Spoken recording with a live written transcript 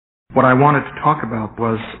what I wanted to talk about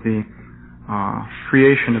was the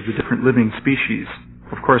creation of the different living species.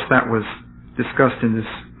 Of course, that was discussed in this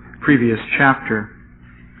previous chapter,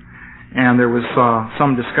 and there was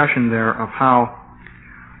some discussion there of how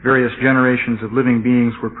various generations of living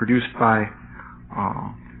beings were produced by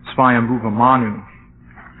Svayambhuva Manu.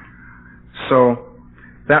 So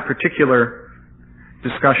that particular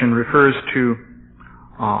discussion refers to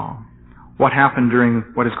what happened during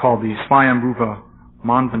what is called the Svayambhuva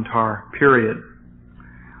Manvantar period.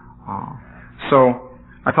 So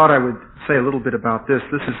I thought I would say a little bit about this.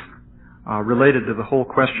 This is related to the whole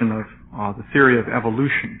question of the theory of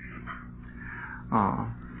evolution.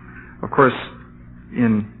 Of course,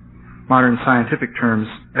 in modern scientific terms,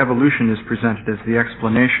 evolution is presented as the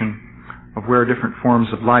explanation of where different forms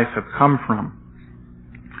of life have come from.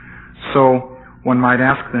 So one might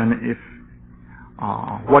ask then, if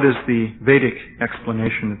what is the Vedic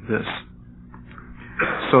explanation of this?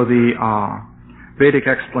 So the Vedic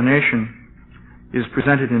explanation is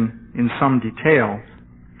presented in some detail,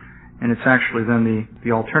 and it's actually then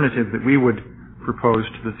the alternative that we would propose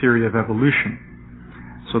to the theory of evolution.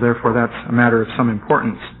 So therefore that's a matter of some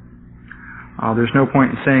importance. There's no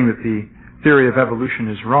point in saying that the theory of evolution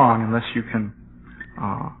is wrong unless you can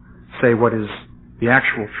say what is the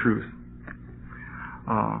actual truth.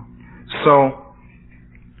 So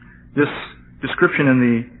this description in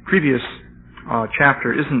the previous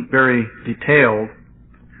chapter isn't very detailed.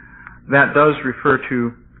 That does refer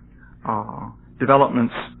to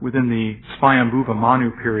developments within the Svayambhuva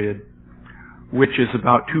Manu period, which is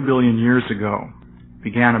about 2 billion years ago,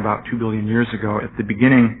 began about 2 billion years ago at the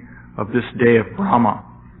beginning of this day of Brahma.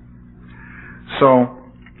 So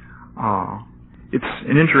it's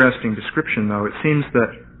an interesting description, though. It seems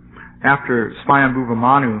that after Svayambhuva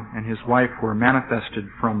Manu and his wife were manifested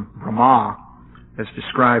from Brahma, as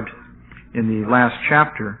described in the last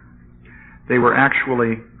chapter, they were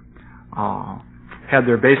actually had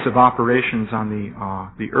their base of operations on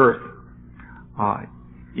the earth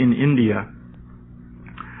in India.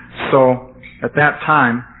 So at that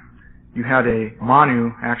time, you had a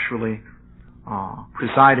Manu actually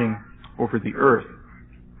presiding over the earth.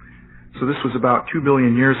 So this was about 2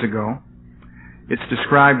 billion years ago. It's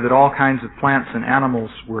described that all kinds of plants and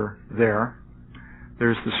animals were there.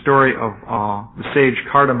 There's the story of the sage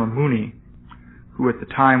Kardama Muni, who at the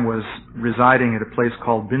time was residing at a place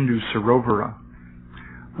called Bindu Sarovara,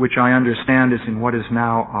 which I understand is in what is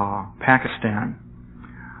now Pakistan,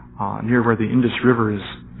 near where the Indus River is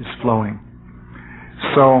flowing.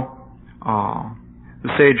 So the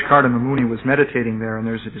sage Kardama Muni was meditating there, and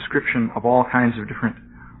there's a description of all kinds of different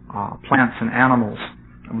plants and animals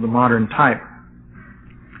of the modern type.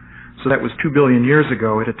 So that was 2 billion years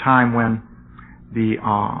ago, at a time when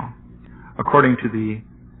according to the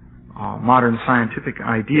modern scientific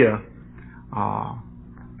idea,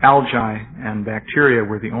 algae and bacteria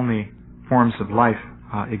were the only forms of life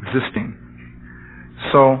existing.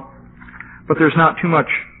 So, but there's not too much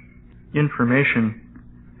information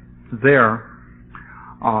there.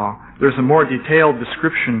 There's a more detailed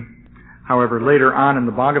description, however, later on in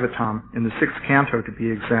the Bhagavatam, in the 6th canto to be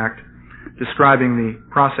exact, describing the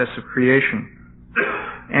process of creation.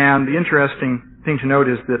 And the interesting thing to note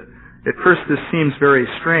is that at first this seems very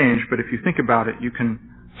strange, but if you think about it, you can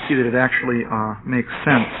see that it actually makes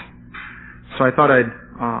sense. So I thought I'd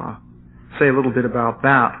say a little bit about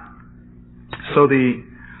that. So the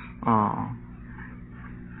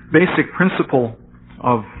basic principle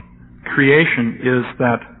of creation is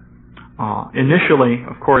that initially,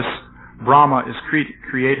 of course, Brahma is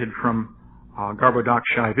created from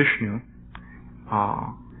Garbhodakshayi Vishnu.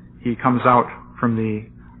 He comes out from the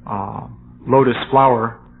lotus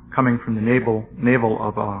flower coming from the navel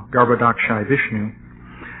of Garbhodakshayi Vishnu.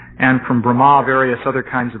 And from Brahma, various other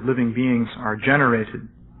kinds of living beings are generated.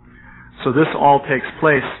 So this all takes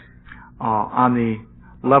place on the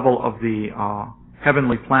level of the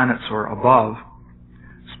heavenly planets or above.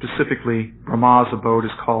 Specifically, Brahma's abode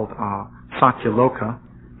is called Satyaloka.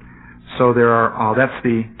 So there are that's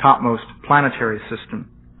the topmost planetary system.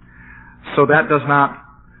 So that does not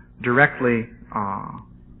directly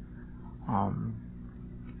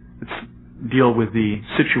deal with the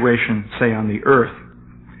situation, say, on the Earth.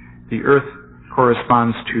 The Earth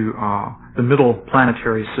corresponds to the middle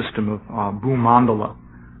planetary system of Bhumandala,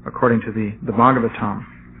 according to the Bhagavatam.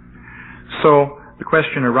 So the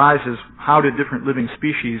question arises, how did different living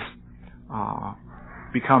species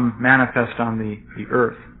become manifest on the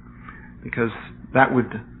Earth? Because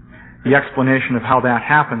the explanation of how that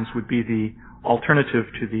happens would be the alternative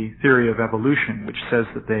to the theory of evolution, which says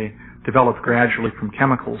that they developed gradually from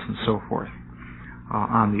chemicals and so forth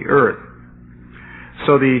on the Earth.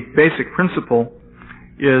 So the basic principle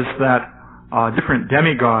is that different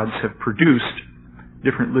demigods have produced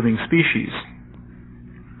different living species.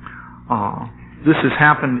 This has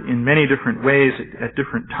happened in many different ways at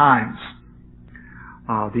different times.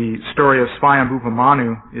 The story of Svayambhuva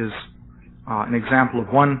Manu is an example of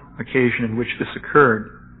one occasion in which this occurred.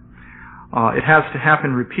 It has to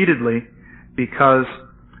happen repeatedly because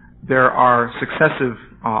there are successive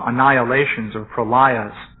annihilations or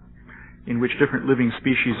pralayas in which different living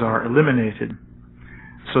species are eliminated.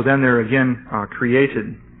 So then they're again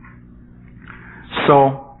created.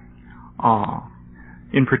 So,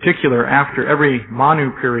 in particular, after every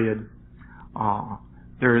Manu period,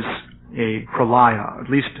 there's a pralaya, at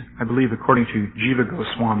least I believe according to Jiva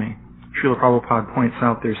Goswami. Śrīla Prabhupāda points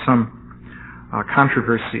out there's some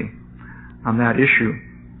controversy on that issue.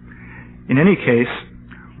 In any case,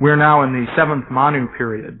 we're now in the 7th Manu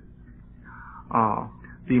period.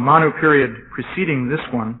 The Manu period preceding this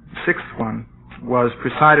one, the 6th one, was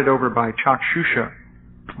presided over by Chakshusha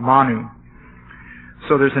Manu.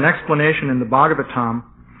 So there's an explanation in the Bhagavatam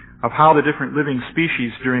of how the different living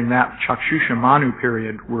species during that Chakshusha Manu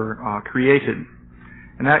period were created.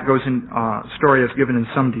 And that goes in, story is given in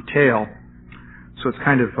some detail. So it's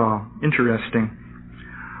kind of interesting.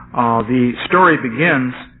 The story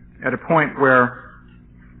begins at a point where,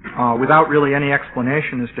 without really any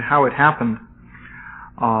explanation as to how it happened,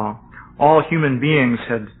 all human beings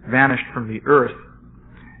had vanished from the earth,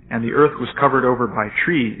 and the earth was covered over by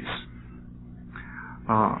trees.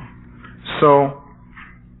 So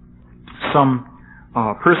some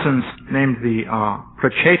persons named the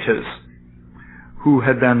Prachetas, who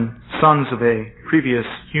had been sons of a previous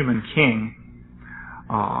human king,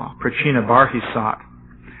 Prachina Barhisat,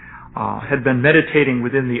 had been meditating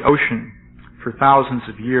within the ocean for thousands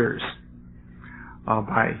of years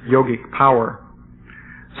by yogic power.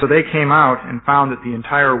 So they came out and found that the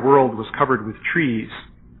entire world was covered with trees.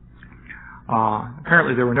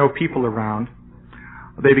 Apparently there were no people around.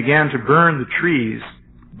 They began to burn the trees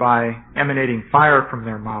by emanating fire from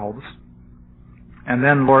their mouths. And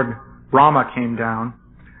then Lord Brahma came down,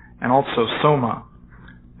 and also Soma,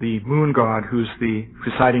 the moon god, who's the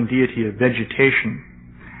presiding deity of vegetation.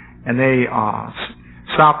 And they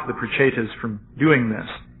stopped the Prachetas from doing this.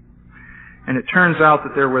 And it turns out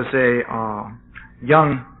that there was a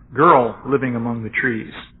young girl living among the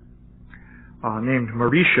trees named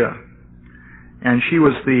Marisha, and she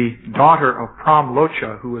was the daughter of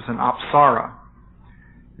Pramlocha, who was an Apsara.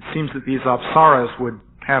 It seems that these Apsaras would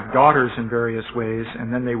have daughters in various ways,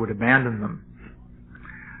 and then they would abandon them.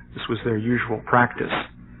 This was their usual practice.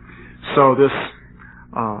 So this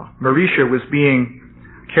Marisha was being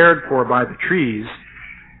cared for by the trees,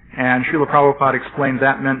 and Śrīla Prabhupāda explained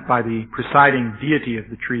that meant by the presiding deity of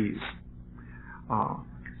the trees.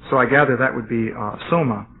 So I gather that would be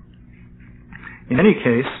Soma. In any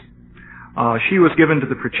case, she was given to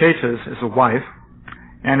the Prachetas as a wife,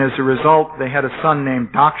 and as a result they had a son named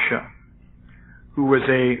Daksha, who was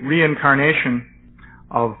a reincarnation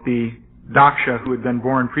of the Daksha who had been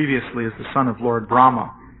born previously as the son of Lord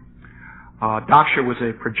Brahma. Daksha was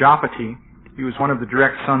a Prajapati. He was one of the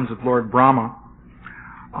direct sons of Lord Brahma.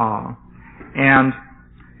 And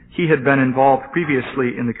he had been involved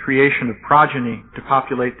previously in the creation of progeny to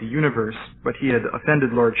populate the universe, but he had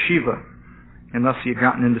offended Lord Shiva, and thus he had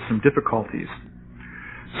gotten into some difficulties.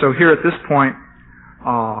 So here at this point,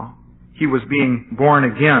 he was being born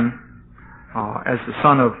again as the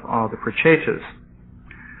son of the Prachetas.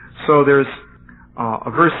 So there's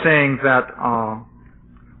a verse saying that,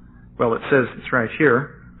 well, it says, it's right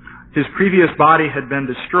here, his previous body had been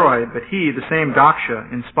destroyed, but he, the same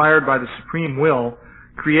Daksha, inspired by the supreme will,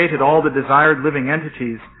 created all the desired living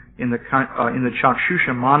entities in the Chakshusha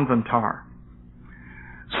Manvantar.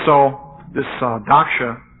 So this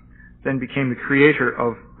Daksha then became the creator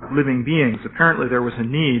of living beings. Apparently there was a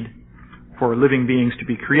need for living beings to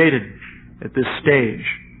be created at this stage.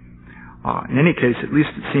 In any case, at least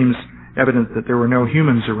it seems evident that there were no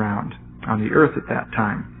humans around on the earth at that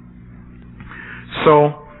time.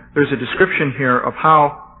 So there's a description here of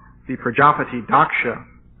how the Prajapati Daksha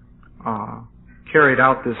carried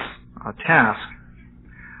out this task.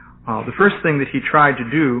 The first thing that he tried to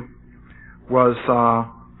do was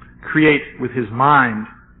create with his mind.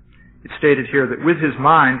 It's stated here that with his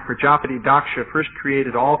mind, Prajapati Daksha first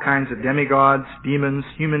created all kinds of demigods, demons,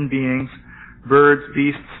 human beings, birds,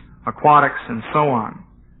 beasts, aquatics, and so on.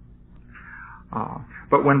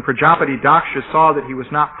 But when Prajapati Daksha saw that he was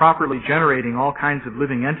not properly generating all kinds of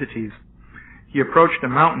living entities, he approached a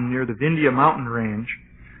mountain near the Vindhya mountain range,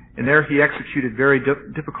 and there he executed very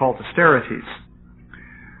difficult austerities.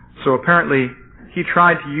 So apparently he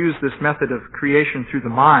tried to use this method of creation through the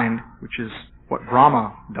mind, which is what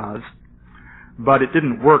Brahma does, but it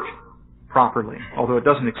didn't work properly, although it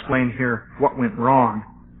doesn't explain here what went wrong.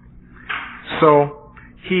 So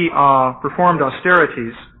he performed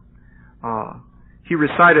austerities. He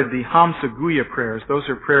recited the Hamsa Guhya prayers. Those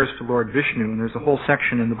are prayers to Lord Vishnu, and there's a whole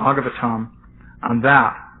section in the Bhagavatam on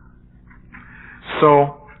that.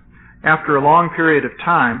 So, after a long period of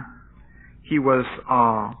time, he was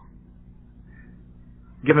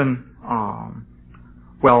given,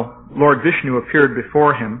 Lord Vishnu appeared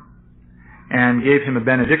before him and gave him a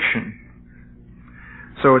benediction.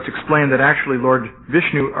 So it's explained that actually Lord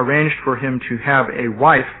Vishnu arranged for him to have a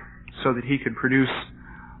wife so that he could produce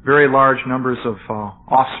very large numbers of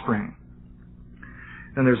offspring.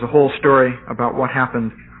 And there's a whole story about what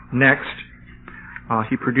happened next.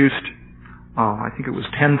 He produced, I think it was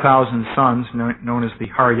 10,000 sons, known as the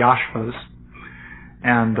Haryashvas.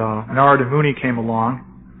 And Narada Muni came along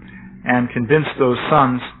and convinced those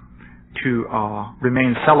sons to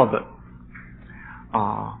remain celibate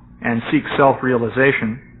and seek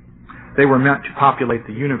self-realization. They were meant to populate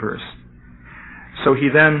the universe. So he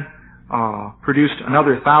then produced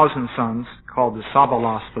another 1,000 sons called the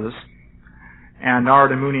Sabalaspas, and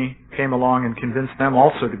Narada Muni came along and convinced them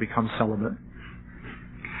also to become celibate.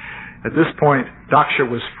 At this point, Daksha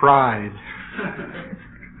was fried.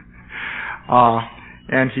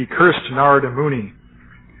 And he cursed Narada Muni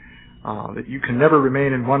that you can never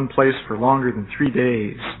remain in one place for longer than 3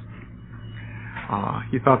 days.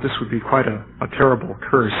 He thought this would be quite a terrible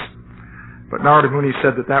curse. But Narada Muni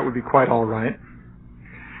said that would be quite all right.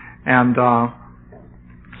 And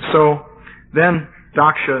so then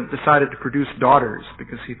Daksha decided to produce daughters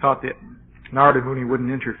because he thought that Narada Muni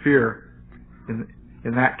wouldn't interfere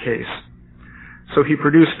in that case. So he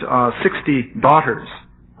produced 60 daughters.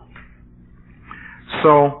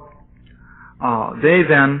 So they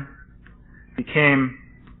then became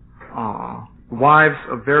wives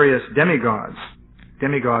of various demigods.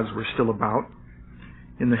 Demigods were still about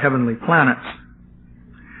in the heavenly planets.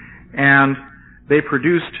 And they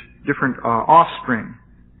produced different offspring.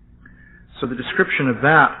 So the description of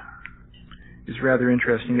that is rather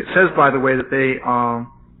interesting. It says, by the way, that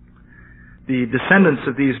the descendants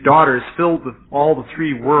of these daughters filled all the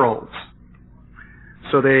 3 worlds.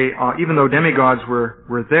 So they, even though demigods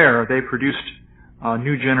were there, they produced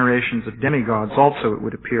new generations of demigods also, it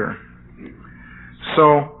would appear.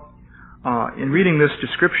 So, in reading this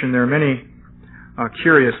description, there are many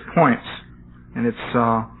curious points, and it's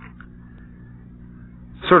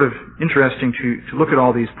sort of interesting to look at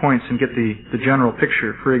all these points and get the general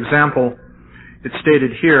picture. For example, it's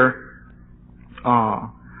stated here,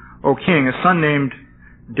 O king, a son named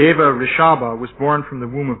Deva Rishabha was born from the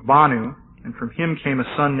womb of Banu, and from him came a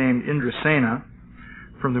son named Indrasena.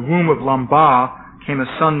 From the womb of Lamba came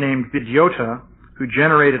a son named Vidyota, who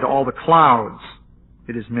generated all the clouds,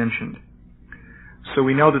 it is mentioned. So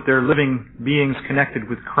we know that there are living beings connected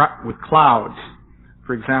with clouds.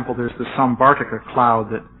 For example, there's the Samvartaka cloud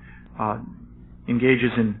that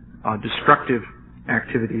engages in destructive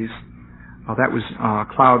activities. That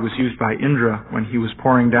cloud was used by Indra when he was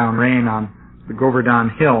pouring down rain on the Govardhan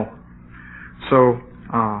hill. So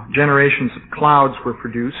generations of clouds were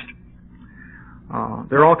produced.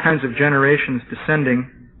 There are all kinds of generations descending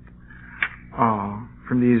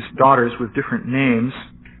from these daughters with different names.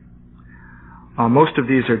 Most of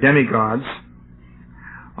these are demigods.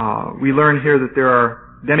 We learn here that there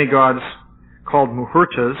are demigods called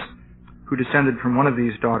Muhurtas who descended from one of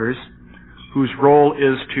these daughters, whose role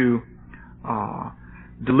is to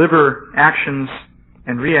deliver actions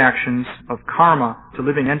and reactions of karma to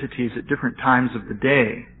living entities at different times of the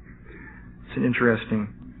day. It's an interesting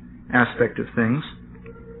aspect of things.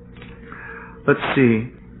 Let's see.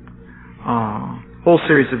 Whole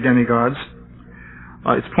series of demigods.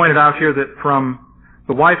 It's pointed out here that from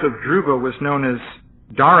the wife of Dhruva was known as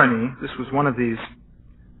Dharani. This was one of these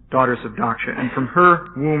daughters of Daksha. And from her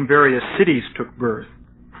womb various cities took birth,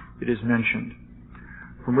 it is mentioned,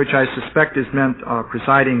 from which I suspect is meant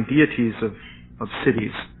presiding deities of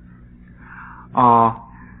cities.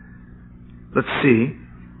 Let's see.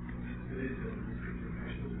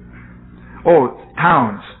 Oh,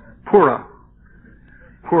 towns. Pura.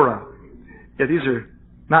 Yeah, these are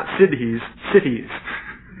not siddhis, cities.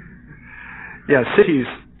 Yeah, cities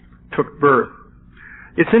took birth.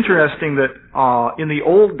 It's interesting that in the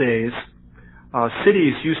old days,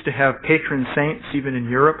 cities used to have patron saints, even in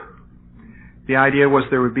Europe. The idea was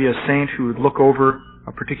there would be a saint who would look over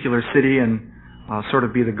a particular city and sort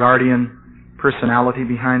of be the guardian personality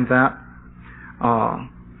behind that.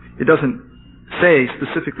 It doesn't say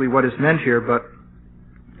specifically what is meant here, but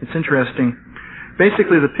it's interesting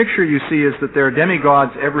Basically, the picture you see is that there are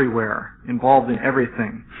demigods everywhere, involved in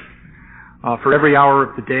everything. For every hour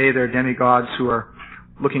of the day, there are demigods who are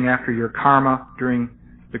looking after your karma during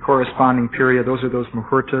the corresponding period. Those are those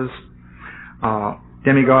muhurtas.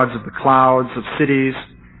 Demigods of the clouds, of cities.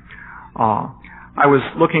 I was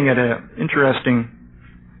looking at an interesting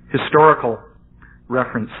historical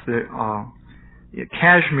reference.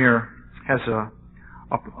 Kashmir has a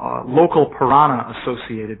local Purana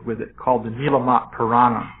associated with it called the Nilamat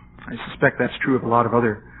Purana. I suspect that's true of a lot of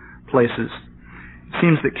other places. It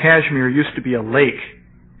seems that Kashmir used to be a lake.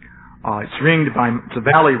 It's a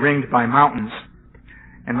valley ringed by mountains,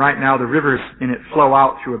 and right now the rivers in it flow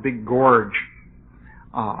out through a big gorge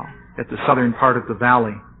at the southern part of the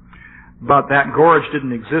valley. But that gorge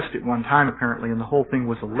didn't exist at one time, apparently, and the whole thing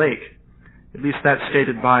was a lake. At least that's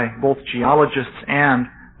stated by both geologists and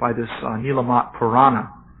by this Nilamat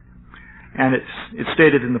Purana. And it's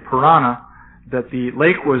stated in the Purana that the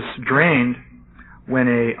lake was drained when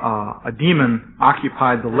a demon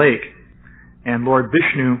occupied the lake, and Lord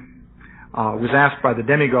Vishnu was asked by the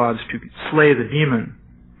demigods to slay the demon.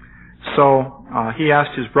 So he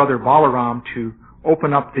asked his brother Balaram to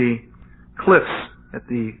open up the cliffs at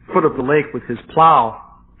the foot of the lake with his plow,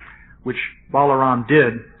 which Balaram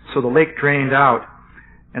did. So the lake drained out,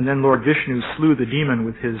 and then Lord Vishnu slew the demon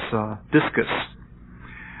with his discus.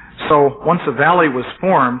 So once a valley was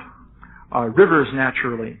formed, rivers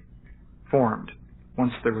naturally formed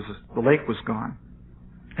once the lake was gone.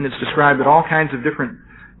 And it's described that all kinds of different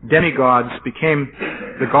demigods became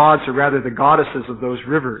the gods, or rather the goddesses of those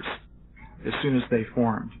rivers, as soon as they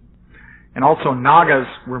formed. And also Nagas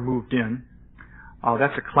were moved in.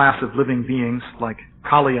 That's a class of living beings, like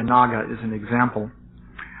Kaliya Naga is an example.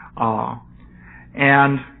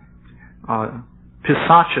 And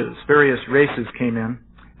Pisachas, various races came in.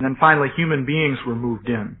 And then finally human beings were moved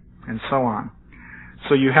in, and so on.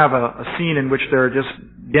 So you have a scene in which there are just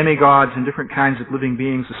demigods and different kinds of living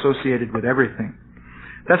beings associated with everything.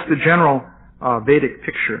 That's the general Vedic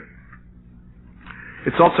picture.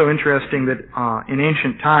 It's also interesting that in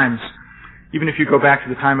ancient times, even if you go back to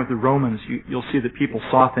the time of the Romans, you'll see that people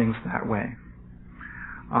saw things that way.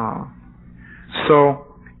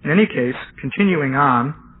 So, in any case, continuing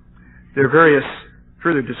on, there are various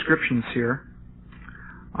further descriptions here.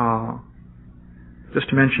 Just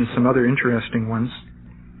to mention some other interesting ones.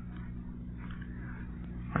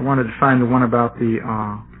 I wanted to find the one about the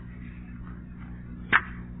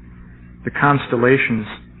constellations.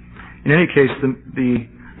 In any case, the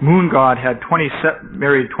moon god had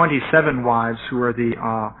married 27 wives who are the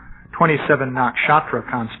 27 nakshatra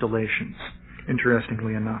constellations,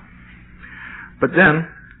 interestingly enough. But then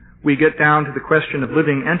we get down to the question of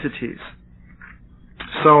living entities.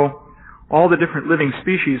 So all the different living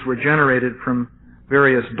species were generated from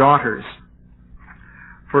various daughters.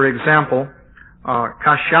 For example,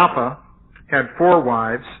 Kashyapa had 4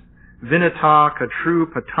 wives, Vinata, Katru,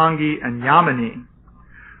 Patangi, and Yamini.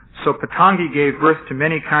 So Patangi gave birth to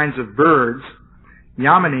many kinds of birds.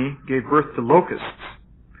 Yamini gave birth to locusts.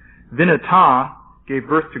 Vinata gave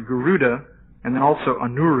birth to Garuda, and then also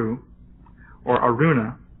Anuru, or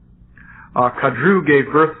Aruna. Kadru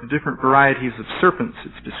gave birth to different varieties of serpents,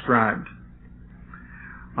 it's described.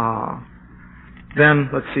 Then,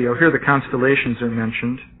 let's see, here the constellations are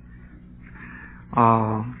mentioned.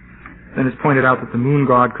 Then it's pointed out that the moon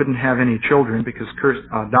god couldn't have any children because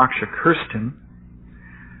Daksha cursed him.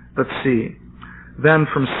 Let's see. Then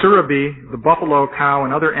from Surabhi, the buffalo, cow,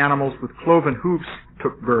 and other animals with cloven hoofs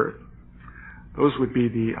took birth. Those would be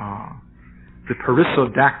the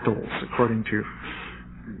perissodactyls, according to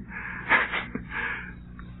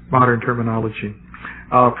modern terminology.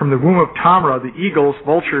 From the womb of Tamra, the eagles,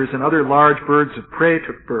 vultures, and other large birds of prey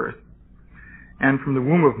took birth. And from the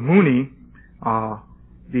womb of Muni,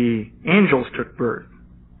 the angels took birth.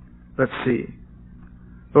 Let's see.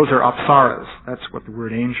 Those are apsaras. That's what the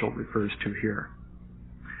word angel refers to here.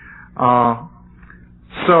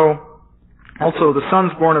 So, also the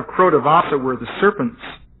sons born of Krodavasa were the serpents,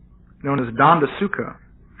 known as Dandasukha,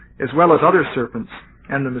 as well as other serpents,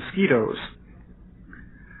 and the mosquitoes.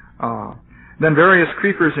 Then various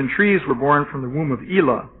creepers and trees were born from the womb of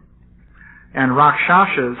Ila, and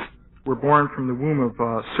Rakshashas were born from the womb of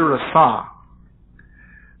Surasa.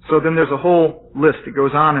 So then there's a whole list. It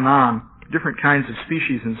goes on and on. Different kinds of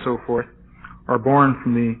species and so forth are born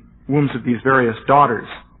from the wombs of these various daughters.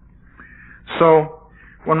 So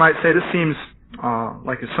one might say this seems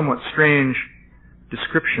like a somewhat strange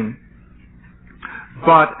description.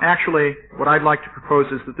 But actually, what I'd like to propose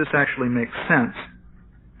is that this actually makes sense.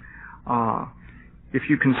 If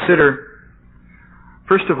you consider,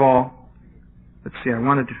 first of all, let's see, I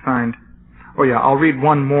wanted to find, Oh yeah, I'll read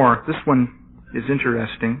one more. This one is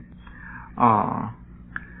interesting.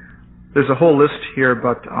 There's a whole list here,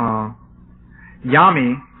 but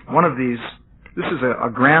Yami, one of these, this is a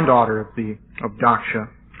granddaughter of Daksha,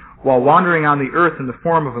 while wandering on the earth in the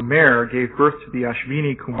form of a mare, gave birth to the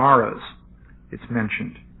Ashvini Kumaras, it's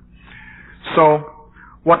mentioned. So,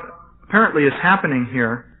 what apparently is happening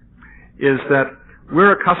here is that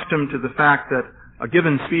we're accustomed to the fact that a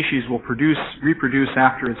given species will reproduce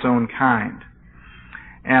after its own kind.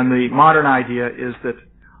 And the modern idea is that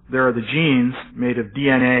there are the genes made of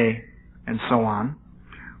DNA and so on,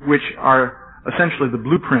 which are essentially the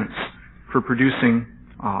blueprints for producing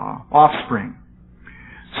offspring.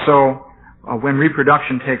 So when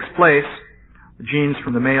reproduction takes place, the genes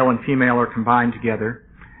from the male and female are combined together,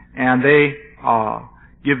 and they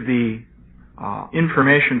give the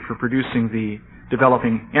information for producing the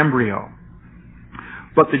developing embryo.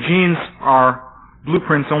 But the genes are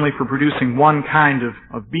blueprints only for producing one kind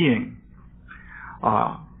of being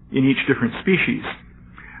in each different species.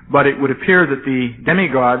 But it would appear that the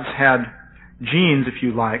demigods had genes, if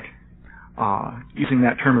you like, using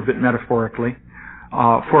that term a bit metaphorically,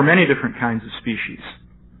 for many different kinds of species.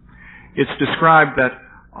 It's described that,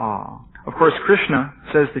 of course, Krishna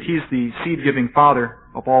says that he's the seed-giving father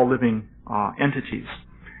of all living entities.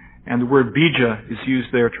 And the word bija is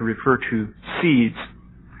used there to refer to seeds.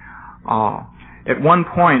 At one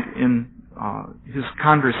point in his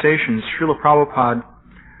conversations, Śrīla Prabhupāda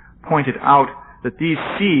pointed out that these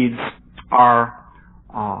seeds are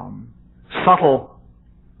subtle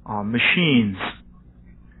machines.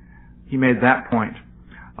 He made that point.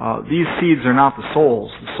 These seeds are not the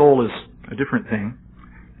souls. The soul is a different thing,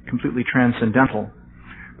 completely transcendental.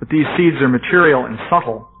 But these seeds are material and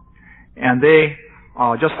subtle, and they,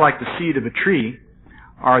 just like the seed of a tree,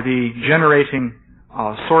 are the generating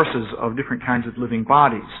sources of different kinds of living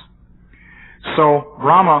bodies. So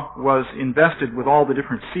Brahma was invested with all the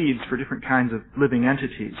different seeds for different kinds of living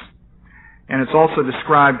entities. And it's also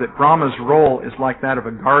described that Brahma's role is like that of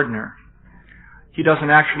a gardener. He doesn't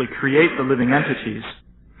actually create the living entities.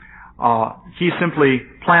 He simply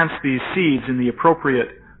plants these seeds in the appropriate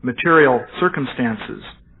material circumstances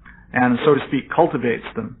and, so to speak, cultivates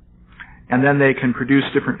them. And then they can produce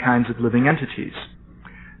different kinds of living entities.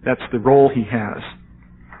 That's the role he has.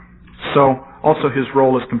 So also his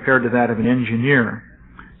role is compared to that of an engineer,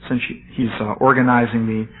 since he's organizing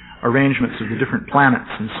the arrangements of the different planets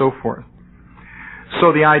and so forth.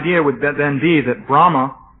 So the idea would then be that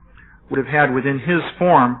Brahma would have had within his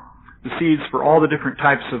form the seeds for all the different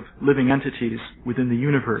types of living entities within the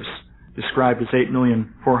universe, described as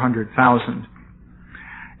 8,400,000.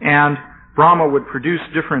 And Brahma would produce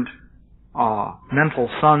different mental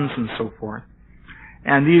sons and so forth.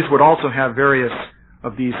 And these would also have various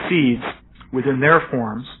of these seeds within their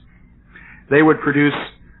forms. They would produce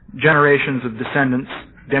generations of descendants,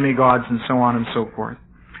 demigods, and so on and so forth.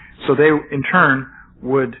 So they, in turn,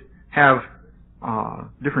 would have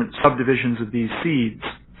different subdivisions of these seeds,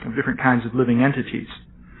 of different kinds of living entities.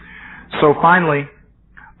 So finally,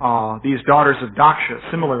 these daughters of Daksha,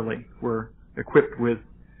 similarly, were equipped with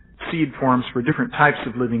seed forms for different types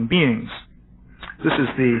of living beings. This is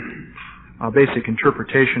the basic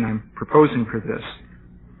interpretation I'm proposing for this.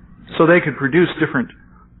 So they could produce different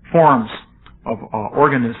forms of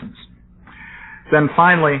organisms. Then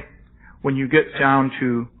finally, when you get down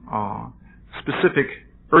to specific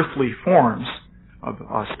earthly forms of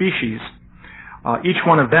species, each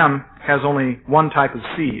one of them has only one type of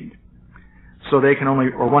seed. So they can only,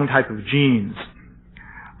 or one type of genes.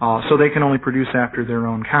 So they can only produce after their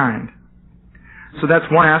own kind. So that's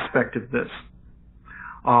one aspect of this.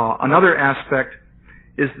 Another aspect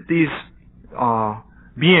is that these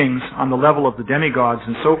beings on the level of the demigods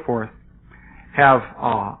and so forth have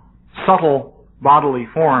subtle bodily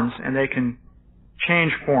forms, and they can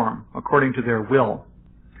change form according to their will.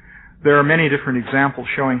 There are many different examples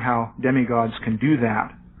showing how demigods can do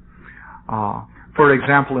that. For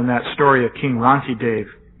example, in that story of King Rantidev,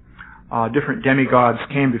 different demigods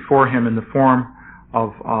came before him in the form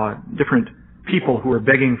of different people who were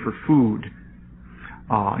begging for food,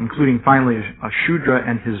 including finally a Shudra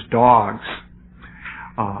and his dogs,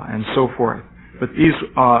 and so forth. But these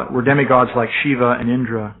were demigods like Shiva and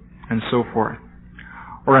Indra, and so forth.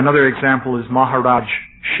 Or another example is Maharaj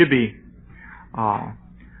Shibi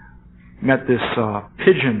met this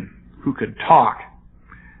pigeon who could talk,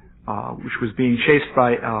 which was being chased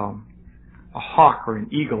by a hawk or an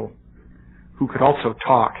eagle who could also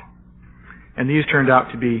talk. And these turned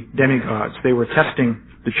out to be demigods. They were testing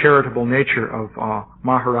the charitable nature of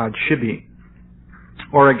Maharaj Shibi.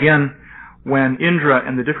 Or again, when Indra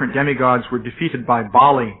and the different demigods were defeated by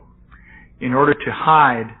Bali in order to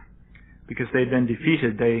hide, because they'd been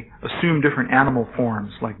defeated, they assumed different animal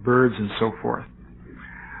forms, like birds and so forth.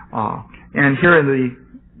 And here in the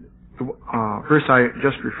verse I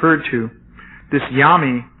just referred to, this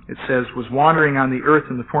Yami, it says, was wandering on the earth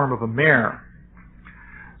in the form of a mare.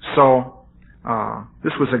 So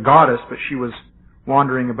this was a goddess, but she was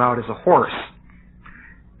wandering about as a horse.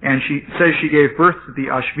 And she says she gave birth to the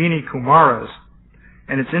Ashvini Kumaras.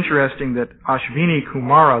 And it's interesting that Ashvini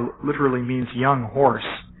Kumara literally means young horse.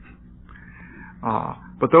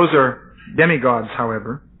 But those are demigods,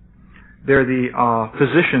 however. They're the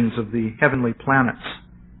physicians of the heavenly planets.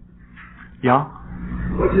 Yeah?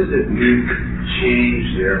 What does it mean to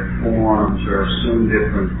change their forms or assume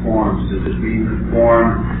different forms? Does it mean the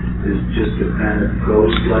form is just a kind of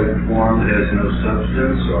ghost-like form that has no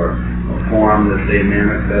substance, or a form that they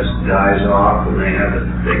manifest dies off and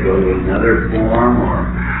they go to another form? Or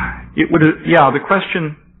the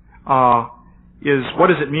question is, what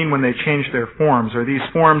does it mean when they change their forms? Are these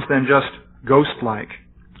forms then just ghost-like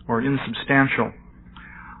or insubstantial?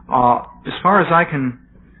 As far as I can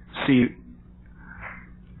see,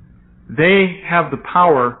 they have the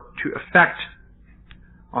power to affect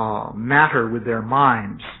matter with their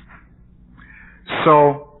minds.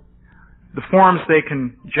 So the forms they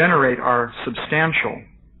can generate are substantial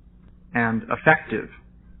and effective.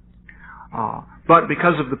 But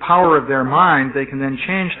because of the power of their mind, they can then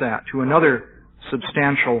change that to another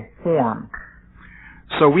substantial form.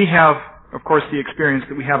 So we have, of course, the experience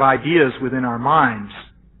that we have ideas within our minds.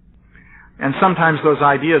 And sometimes those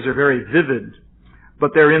ideas are very vivid,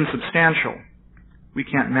 but they're insubstantial. We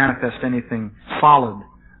can't manifest anything solid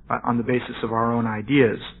on the basis of our own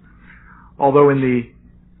ideas. Although in the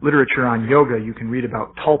literature on yoga, you can read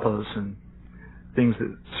about tulpas and things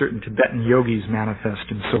that certain Tibetan yogis manifest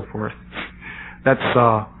and so forth.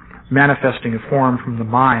 That's manifesting a form from the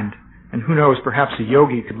mind. And who knows, perhaps a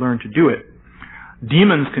yogi could learn to do it.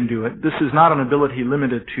 Demons can do it. This is not an ability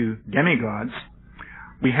limited to demigods.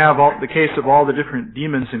 We have the case of all the different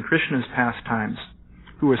demons in Krishna's pastimes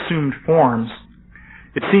who assumed forms.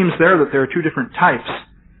 It seems there that there are two different types,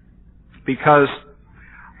 because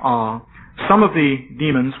some of the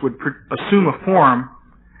demons would assume a form.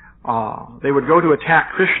 They would go to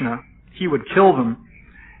attack Krishna. He would kill them,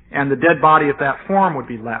 and the dead body of that form would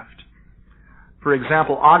be left. For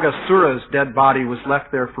example, Aghasura's dead body was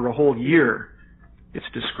left there for a whole year, it's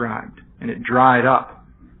described, and it dried up.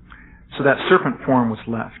 So that serpent form was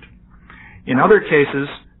left. In other cases,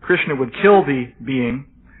 Krishna would kill the being,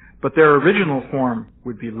 but their original form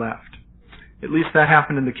would be left. At least that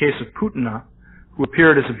happened in the case of Putana, who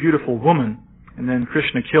appeared as a beautiful woman, and then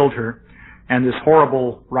Krishna killed her, and this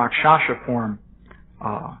horrible Rakshasa form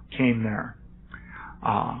came there.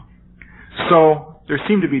 So there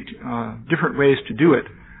seem to be different ways to do it,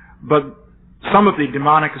 but some of the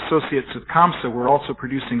demonic associates of Kamsa were also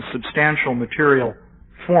producing substantial material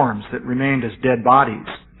forms that remained as dead bodies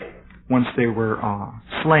once they were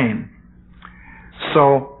slain.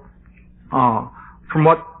 So,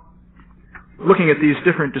 looking at these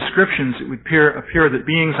different descriptions, it would appear that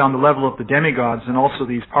beings on the level of the demigods and also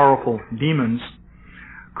these powerful demons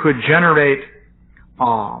could generate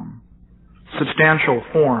substantial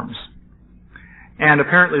forms. And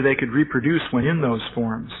apparently they could reproduce when in those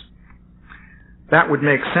forms. That would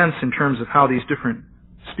make sense in terms of how these different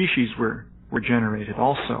species were generated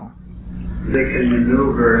also. They can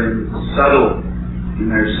maneuver in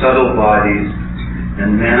their subtle bodies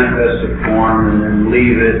and manifest a form and then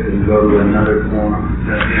leave it and go to another form. Is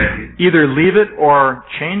that the idea? Either leave it or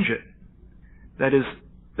change it. That is,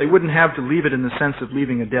 they wouldn't have to leave it in the sense of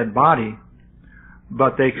leaving a dead body,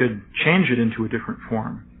 but they could change it into a different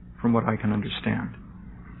form, from what I can understand.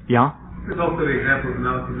 Yeah? There's also the example of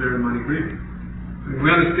Nalakavira Manigriva. We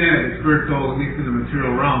understand that spirit souls, at least in the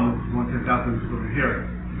material realm, is 1/10,000 over here.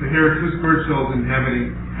 So here are two spirit souls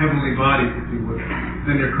inhabiting heavenly bodies, if you would.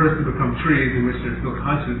 Then they're cursed to become trees in which they're still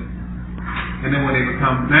conscious. And then when they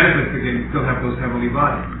become manifest again, you still have those heavenly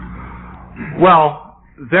bodies. Well,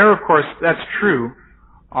 there, of course, that's true.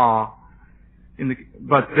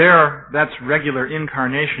 But there, that's regular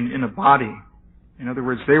incarnation in a body. In other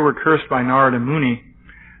words, they were cursed by Narada Muni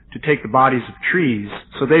to take the bodies of trees.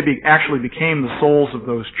 So they actually became the souls of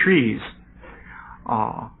those trees.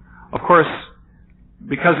 Of course,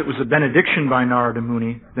 because it was a benediction by Narada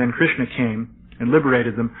Muni, then Krishna came and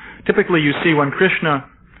liberated them. Typically you see when Krishna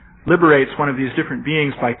liberates one of these different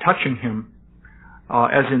beings by touching him,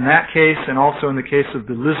 as in that case, and also in the case of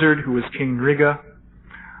the lizard who was King Nriga,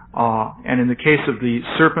 and in the case of the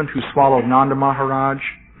serpent who swallowed Nanda Maharaj,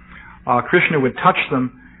 Krishna would touch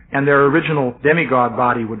them and their original demigod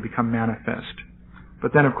body would become manifest.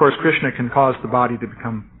 But then, of course, Krishna can cause the body to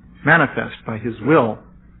become manifest by his will.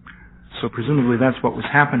 So presumably that's what was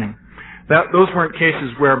happening. Those weren't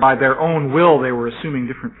cases where by their own will they were assuming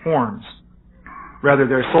different forms. Rather,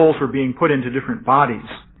 their souls were being put into different bodies,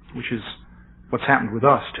 which is what's happened with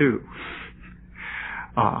us, too.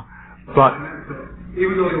 But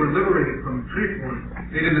even though they were liberated from tree forms,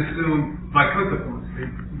 they didn't assume Vaikuntha forms. They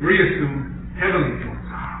reassumed heavenly forms.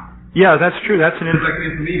 Yeah, that's true. That's an like the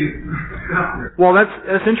intermediate. Well,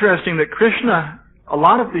 that's interesting that Krishna, a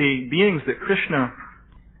lot of the beings that Krishna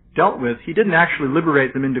dealt with, he didn't actually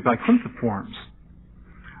liberate them into Vaikuntha forms.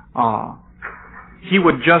 He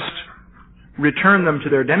would just return them to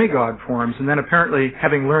their demigod forms, and then apparently,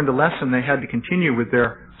 having learned a lesson, they had to continue with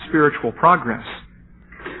their spiritual progress.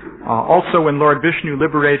 Also, when Lord Vishnu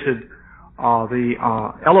liberated the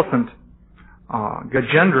elephant,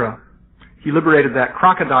 Gajendra, he liberated that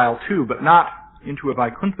crocodile too, but not into a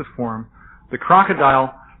Vaikuntha form. The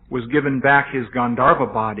crocodile was given back his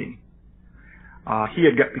Gandharva body. He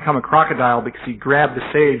had become a crocodile because he grabbed the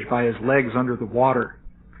sage by his legs under the water.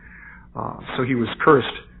 So he was cursed.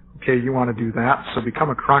 Okay, you want to do that, so become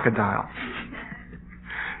a crocodile.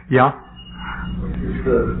 Yeah? It's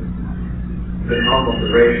the normal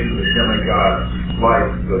duration of the demigod's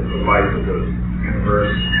life, the life of the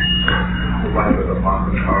universe, the life of the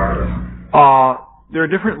Manvantara. There are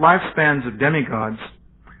different lifespans of demigods.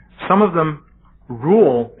 Some of them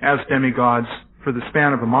rule as demigods for the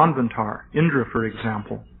span of a Manvantar, Indra, for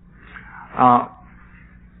example.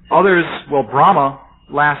 Others, well, Brahma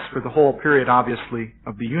lasts for the whole period, obviously,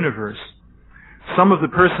 of the universe. Some of the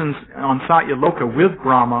persons on Satya Loka with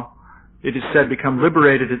Brahma, it is said, become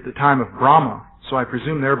liberated at the time of Brahma, so I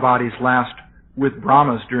presume their bodies last with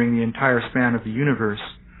Brahmas during the entire span of the universe.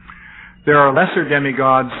 There are lesser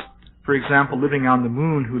demigods, for example, living on the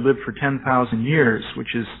moon, who lived for 10,000 years,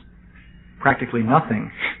 which is practically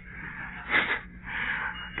nothing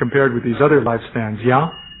compared with these other lifespans. Yeah?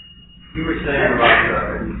 You were saying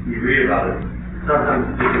about, you read about it,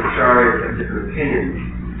 sometimes different acharyas have different opinions.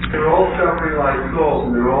 They're all self-realized souls,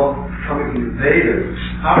 and they're all coming from the Vedas.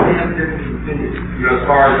 How do they have different opinions? You know, as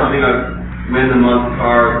far as something like when the month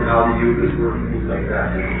cars and how the yugas work and things like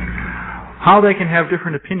that. You know? How they can have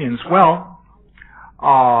different opinions? Well,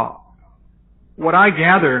 what I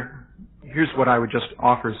gather, here's what I would just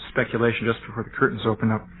offer as speculation just before the curtains open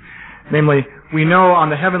up. Namely, we know on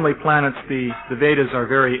the heavenly planets the Vedas are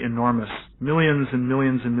very enormous, millions and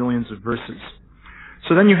millions and millions of verses.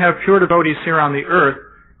 So then you have pure devotees here on the earth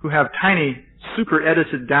who have tiny, super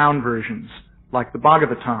edited down versions, like the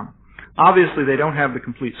Bhagavatam. Obviously they don't have the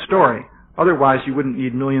complete story, otherwise you wouldn't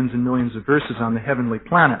need millions and millions of verses on the heavenly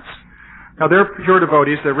planets. Now they're pure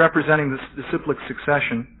devotees, they're representing the disciplic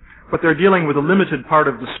succession, but they're dealing with a limited part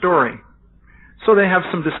of the story. So they have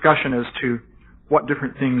some discussion as to what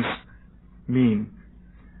different things mean.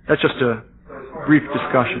 That's just a brief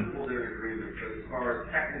discussion.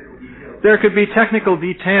 There could be technical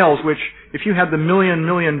details which, if you had the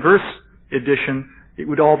million verse edition, it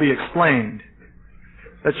would all be explained.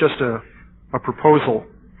 That's just a proposal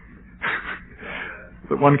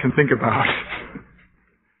that one can think about.